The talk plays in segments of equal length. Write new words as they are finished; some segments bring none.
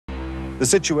The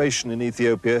situation in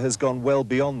Ethiopia has gone well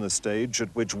beyond the stage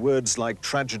at which words like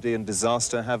tragedy and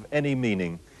disaster have any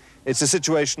meaning. It's a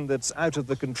situation that's out of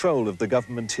the control of the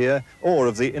government here or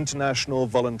of the international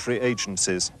voluntary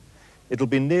agencies. It'll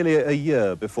be nearly a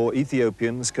year before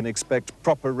Ethiopians can expect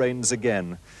proper rains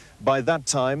again. By that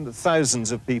time,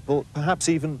 thousands of people, perhaps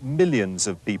even millions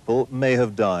of people, may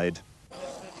have died.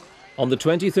 On the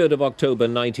 23rd of October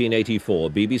 1984,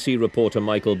 BBC reporter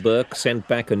Michael Burke sent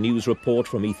back a news report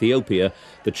from Ethiopia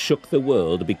that shook the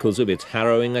world because of its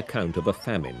harrowing account of a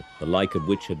famine, the like of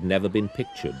which had never been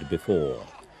pictured before.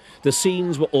 The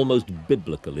scenes were almost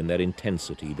biblical in their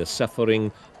intensity, the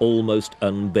suffering almost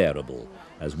unbearable.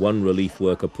 As one relief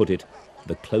worker put it,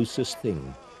 the closest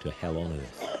thing to hell on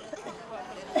earth.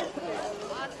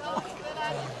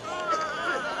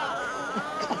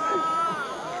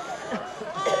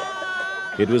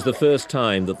 It was the first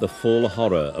time that the full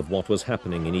horror of what was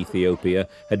happening in Ethiopia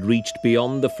had reached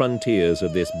beyond the frontiers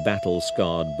of this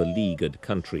battle-scarred, beleaguered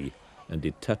country, and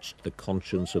it touched the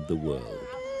conscience of the world.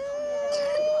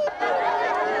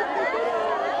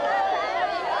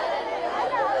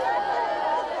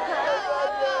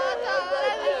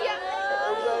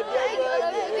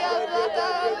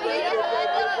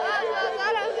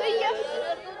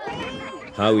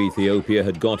 How Ethiopia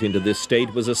had got into this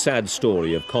state was a sad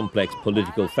story of complex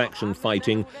political faction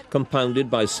fighting,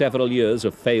 compounded by several years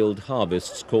of failed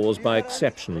harvests caused by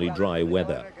exceptionally dry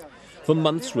weather. For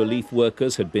months, relief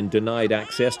workers had been denied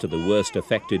access to the worst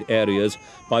affected areas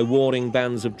by warring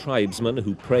bands of tribesmen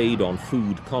who preyed on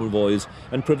food convoys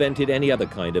and prevented any other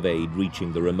kind of aid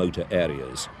reaching the remoter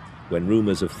areas. When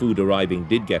rumours of food arriving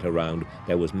did get around,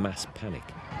 there was mass panic.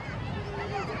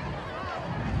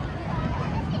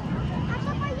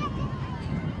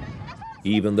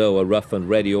 Even though a rough and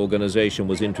ready organisation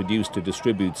was introduced to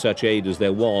distribute such aid as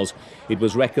there was, it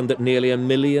was reckoned that nearly 1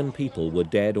 million people were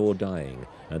dead or dying,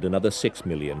 and another 6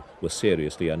 million were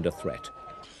seriously under threat.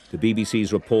 The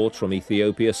BBC's reports from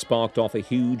Ethiopia sparked off a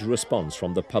huge response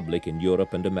from the public in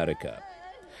Europe and America.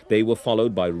 They were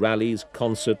followed by rallies,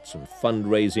 concerts and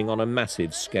fundraising on a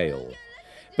massive scale.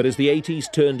 But as the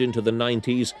 80s turned into the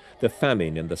 90s, the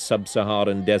famine in the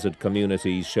sub-Saharan desert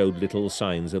communities showed little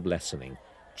signs of lessening.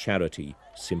 Charity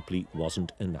simply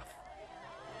wasn't enough.